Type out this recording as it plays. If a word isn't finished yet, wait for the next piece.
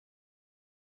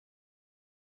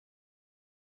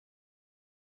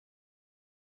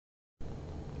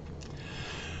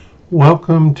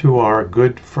Welcome to our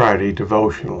Good Friday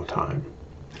devotional time.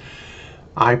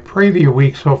 I pray that your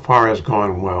week so far has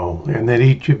gone well and that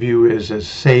each of you is as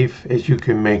safe as you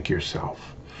can make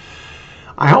yourself.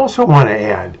 I also want to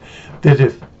add that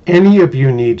if any of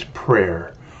you needs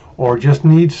prayer or just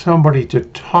needs somebody to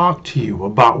talk to you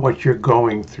about what you're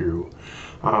going through,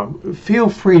 feel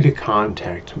free to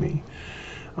contact me.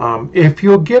 If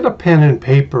you'll get a pen and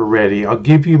paper ready, I'll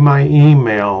give you my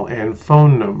email and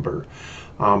phone number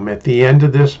at the end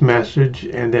of this message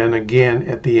and then again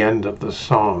at the end of the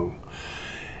song.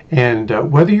 And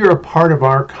whether you're a part of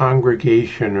our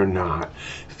congregation or not,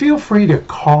 feel free to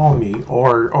call me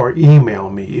or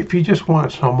email me if you just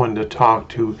want someone to talk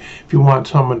to, if you want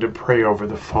someone to pray over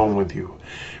the phone with you.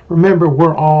 Remember,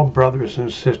 we're all brothers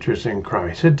and sisters in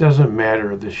Christ. It doesn't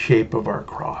matter the shape of our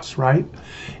cross, right?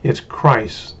 It's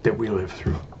Christ that we live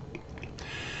through.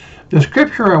 The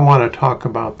scripture I want to talk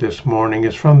about this morning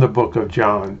is from the book of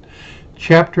John,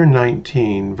 chapter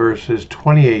 19, verses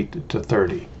 28 to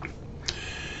 30.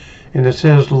 And it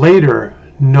says, "Later,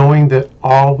 knowing that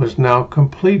all was now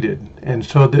completed, and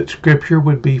so that scripture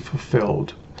would be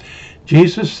fulfilled,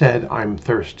 Jesus said, 'I'm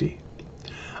thirsty.'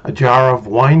 A jar of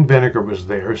wine vinegar was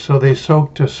there, so they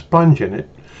soaked a sponge in it,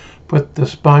 put the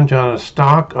sponge on a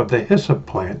stalk of the hyssop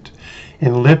plant,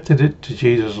 and lifted it to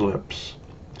Jesus' lips.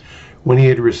 When he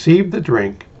had received the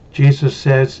drink, Jesus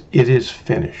says, 'It is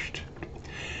finished.'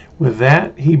 With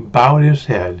that, he bowed his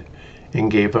head and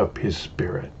gave up his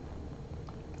spirit."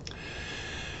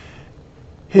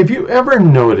 Have you ever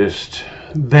noticed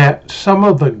that some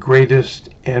of the greatest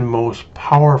and most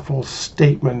powerful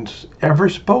statements ever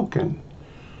spoken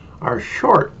are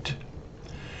short?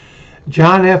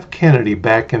 John F. Kennedy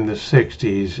back in the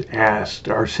 60s asked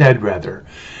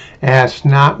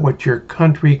not what your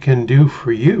country can do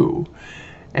for you,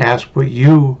 ask what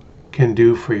you can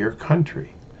do for your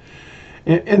country.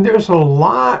 And there's a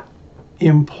lot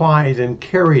implied and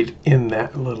carried in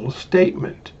that little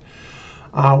statement.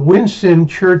 Winston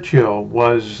Churchill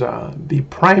was the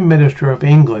Prime Minister of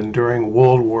England during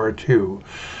World War II,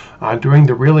 during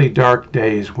the really dark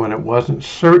days when it wasn't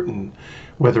certain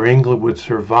whether England would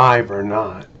survive or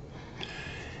not.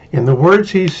 And the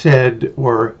words he said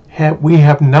were, "We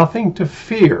have nothing to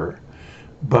fear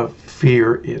but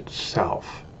fear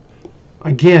itself."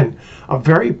 Again, a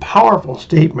very powerful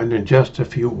statement in just a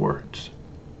few words.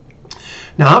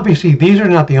 Now, obviously, these are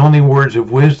not the only words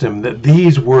of wisdom that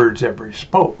these people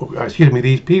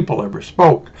ever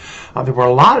spoke. There were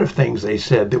a lot of things they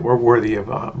said that were worthy of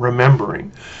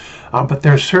remembering, but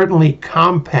they're certainly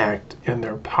compact and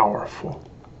they're powerful.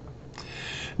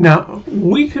 Now,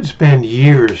 we could spend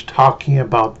years talking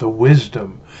about the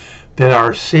wisdom that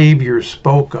our Savior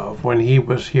spoke of when he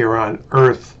was here on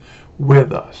earth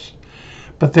with us.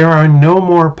 But there are no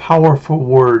more powerful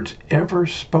words ever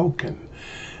spoken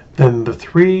than the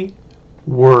three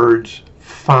words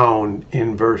found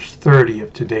in verse 30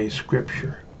 of today's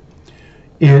scripture.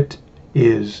 It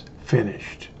is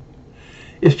finished.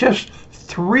 It's just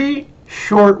three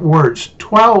short words,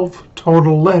 12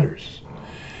 total letters.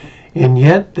 And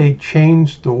yet they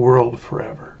changed the world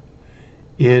forever.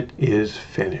 It is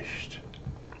finished.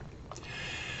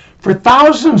 For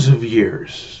thousands of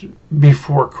years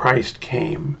before Christ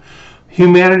came,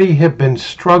 humanity had been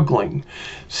struggling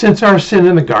since our sin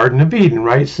in the Garden of Eden,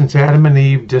 right? Since Adam and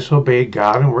Eve disobeyed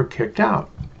God and were kicked out.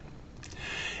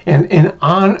 And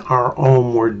on our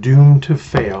own, we're doomed to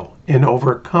fail in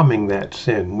overcoming that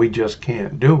sin. We just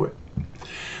can't do it.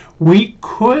 We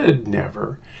could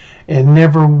never and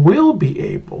never will be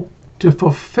able to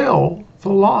fulfill the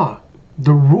law,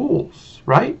 the rules,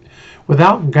 right?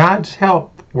 Without God's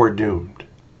help, we're doomed.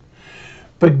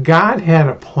 But God had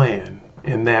a plan,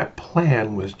 and that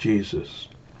plan was Jesus.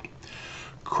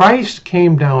 Christ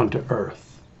came down to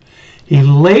earth. He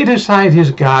laid aside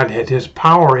his Godhead, his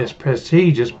power, his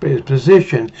prestige, his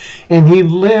position, and he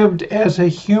lived as a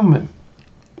human.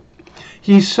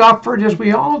 He suffered as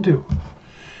we all do.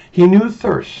 He knew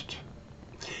thirst.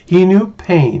 He knew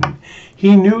pain.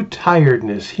 He knew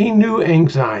tiredness. He knew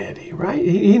anxiety, right?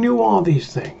 He knew all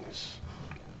these things.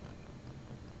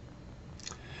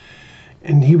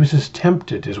 And he was as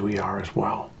tempted as we are as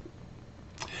well.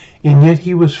 And yet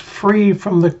he was free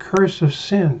from the curse of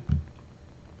sin.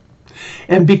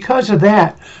 And because of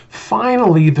that,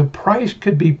 finally the price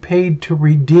could be paid to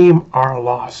redeem our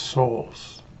lost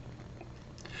souls.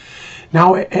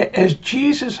 Now, as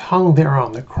Jesus hung there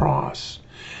on the cross,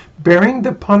 bearing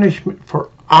the punishment for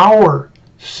our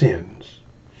sins,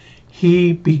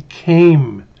 he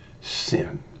became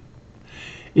sin.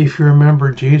 If you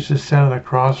remember, Jesus said on the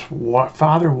cross,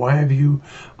 "Father, why have you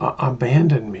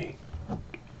abandoned me?"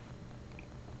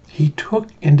 He took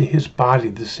into his body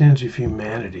the sins of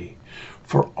humanity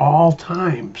for all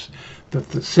times,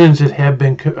 the sins that have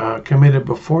been committed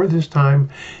before this time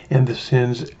and the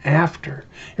sins after.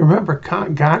 Remember,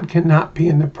 God cannot be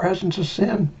in the presence of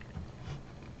sin.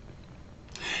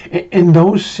 And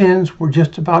those sins were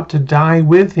just about to die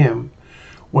with him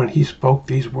when he spoke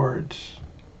these words.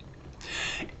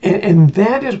 And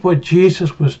that is what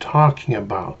Jesus was talking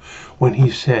about when he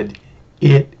said,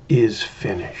 "It is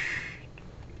finished."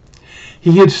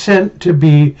 He had sent to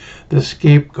be the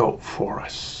scapegoat for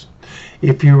us.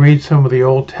 If you read some of the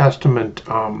Old Testament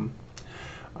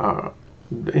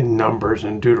in Numbers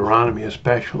and Deuteronomy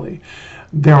especially,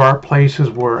 there are places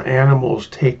where animals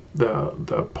take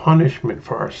the punishment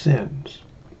for our sins.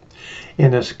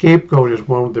 And a scapegoat is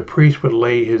one where the priest would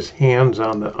lay his hands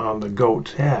on the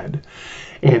goat's head,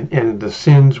 and the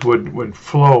sins would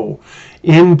flow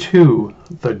into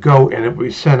the goat, and it would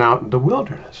be sent out in the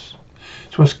wilderness.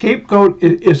 So a scapegoat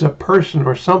is a person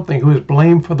or something who is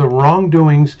blamed for the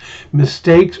wrongdoings,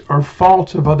 mistakes, or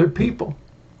faults of other people.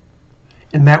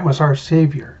 And that was our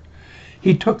Savior.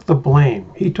 He took the blame.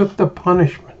 He took the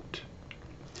punishment.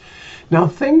 Now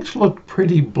things looked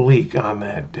pretty bleak on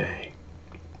that day.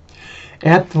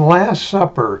 At the Last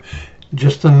Supper,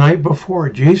 just the night before,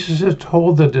 Jesus had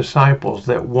told the disciples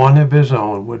that one of his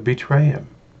own would betray him.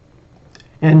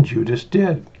 And Judas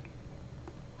did.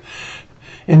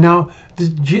 And now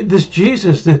this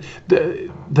Jesus, the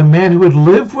man who had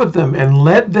lived with them and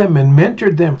led them and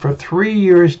mentored them for 3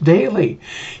 years daily,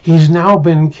 he's now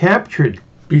been captured,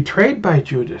 betrayed by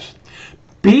Judas,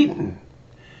 beaten,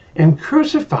 and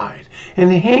crucified,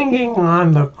 and hanging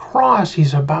on the cross.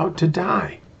 He's about to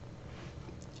die.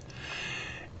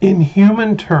 In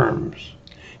human terms,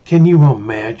 can you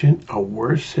imagine a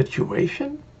worse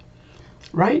situation?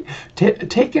 Right?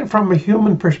 Taken from a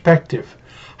human perspective,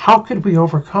 how could we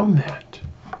overcome that?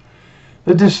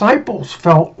 The disciples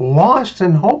felt lost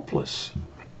and hopeless,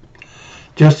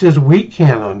 just as we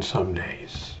can on some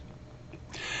days.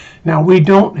 Now, we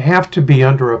don't have to be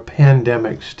under a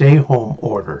pandemic stay-home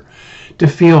order to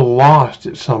feel lost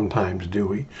at sometimes, do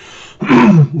we?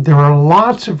 There are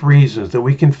lots of reasons that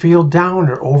we can feel down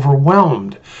or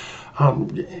overwhelmed.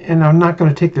 And I'm not going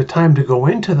to take the time to go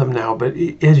into them now, but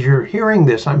as you're hearing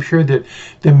this, I'm sure that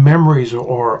the memories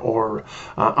or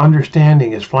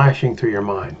understanding is flashing through your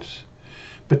minds.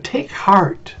 But take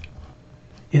heart.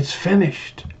 It's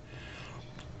finished.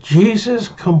 Jesus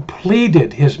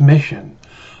completed his mission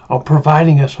of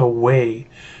providing us a way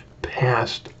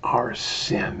past our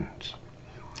sins.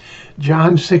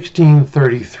 John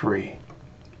 16:33.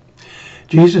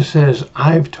 Jesus says,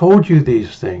 "I've told you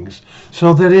these things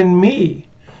so that in me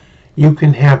you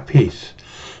can have peace."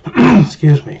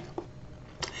 Excuse me.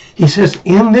 He says,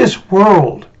 "In this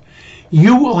world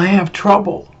you will have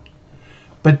trouble.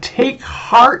 But take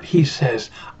heart," he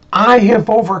says, "I have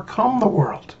overcome the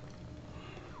world."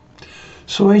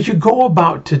 So as you go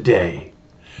about today,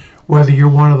 whether you're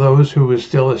one of those who is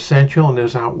still essential and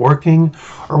is out working,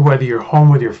 or whether you're home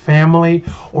with your family,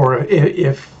 or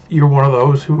if you're one of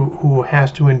those who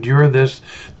has to endure this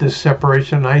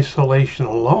separation and isolation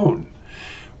alone,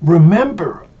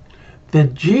 remember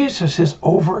that Jesus has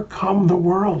overcome the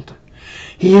world.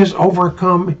 He has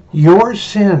overcome your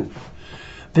sin.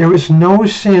 There is no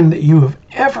sin that you have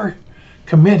ever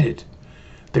committed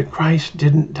that Christ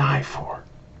didn't die for.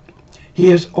 He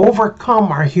has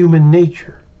overcome our human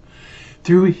nature.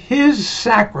 Through his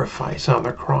sacrifice on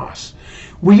the cross,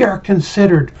 we are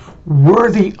considered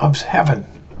worthy of heaven.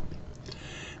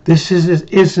 This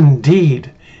is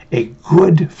indeed a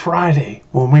Good Friday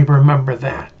when we remember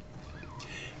that.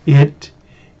 It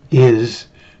is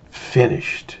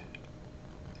finished.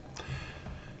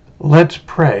 Let's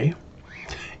pray.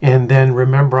 And then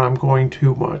remember, I'm going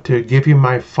to give you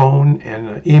my phone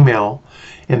and email,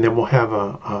 and then we'll have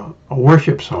a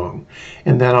worship song.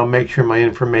 And then I'll make sure my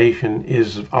information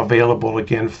is available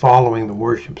again following the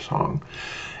worship song.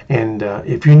 And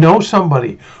if you know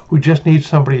somebody who just needs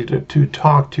somebody to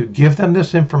talk to, give them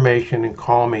this information and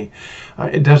call me.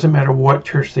 It doesn't matter what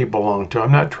church they belong to.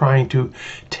 I'm not trying to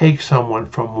take someone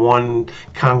from one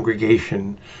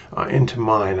congregation into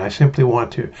mine. I simply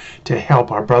want to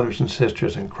help our brothers and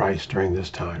sisters in Christ during this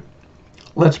time.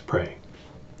 Let's pray.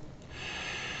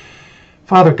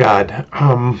 Father God,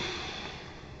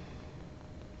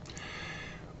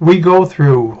 we go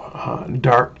through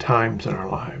dark times in our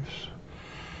lives.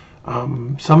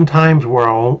 Sometimes we're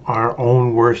our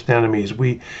own worst enemies.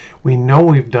 We know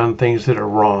we've done things that are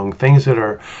wrong, things that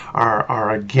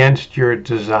are against your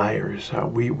desires.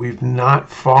 We've not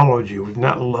followed you. We've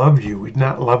not loved you. We've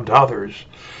not loved others.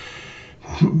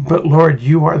 But Lord,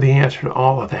 you are the answer to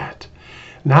all of that.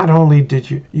 Not only did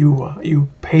you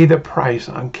pay the price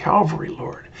on Calvary,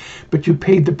 Lord, but you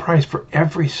paid the price for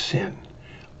every sin,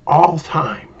 all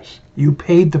times. You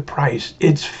paid the price.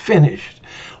 It's finished.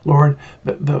 Lord,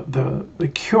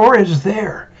 the cure is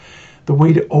there. The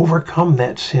way to overcome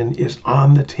that sin is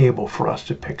on the table for us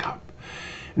to pick up.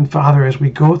 And Father, as we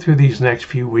go through these next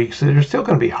few weeks, that are still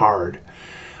going to be hard,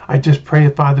 I just pray,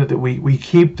 Father, that we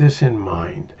keep this in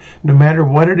mind. No matter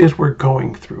what it is we're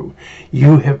going through,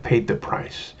 you have paid the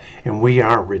price, and we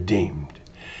are redeemed.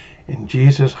 In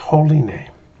Jesus' holy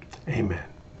name, amen.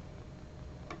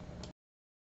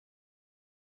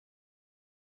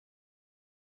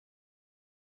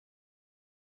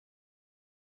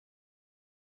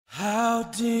 How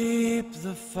deep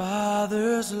the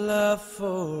Father's love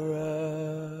for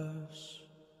us,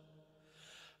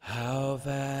 how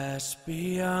vast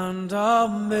beyond all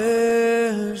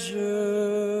measure,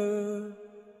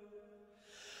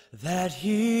 that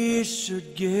He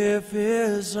should give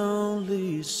His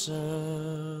only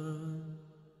Son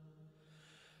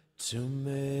to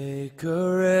make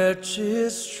a wretch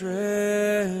His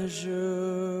treasure.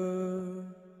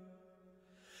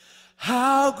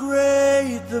 How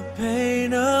great the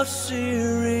pain of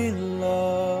searing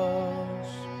loss!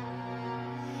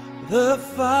 The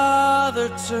Father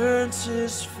turns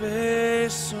His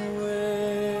face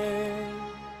away,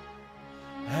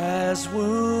 as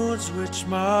wounds which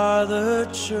mar the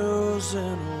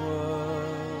chosen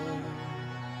one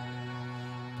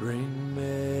bring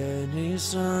many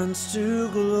sons to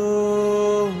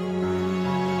glory.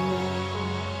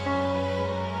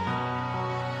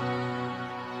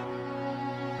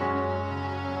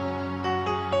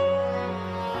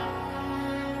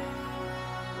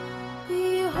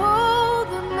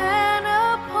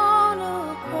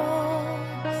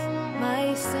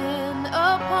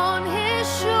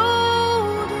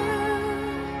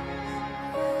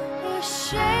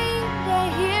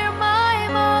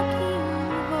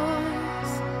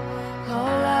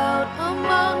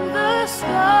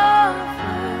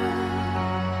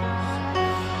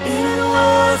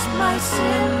 My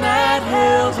sin that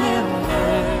held Him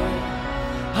there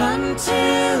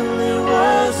until it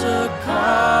was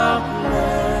accomplished.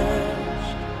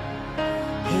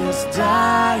 His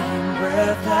dying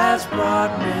breath has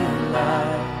brought me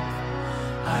life.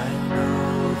 I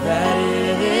know that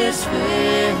it is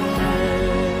finished.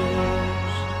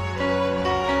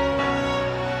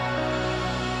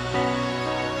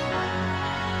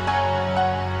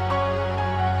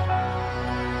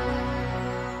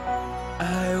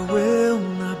 I will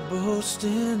not boast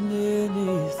in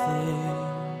anything,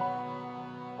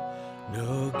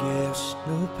 no gifts,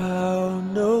 no power,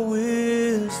 no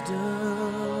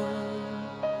wisdom,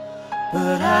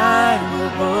 but I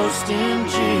will boast in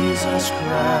Jesus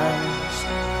Christ,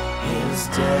 His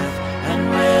death and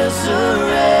resurrection.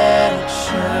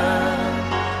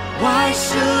 Why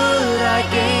should I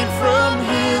gain from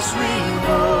His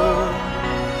reward?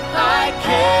 I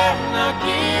cannot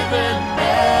give an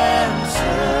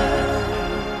answer,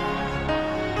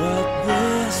 but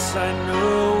this I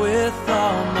know with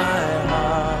all my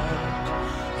heart: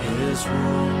 His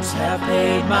wounds have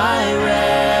paid my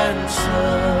ransom.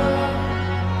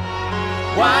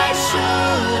 Why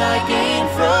should I gain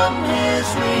from His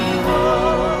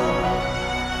reward?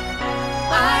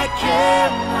 I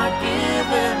cannot give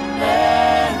an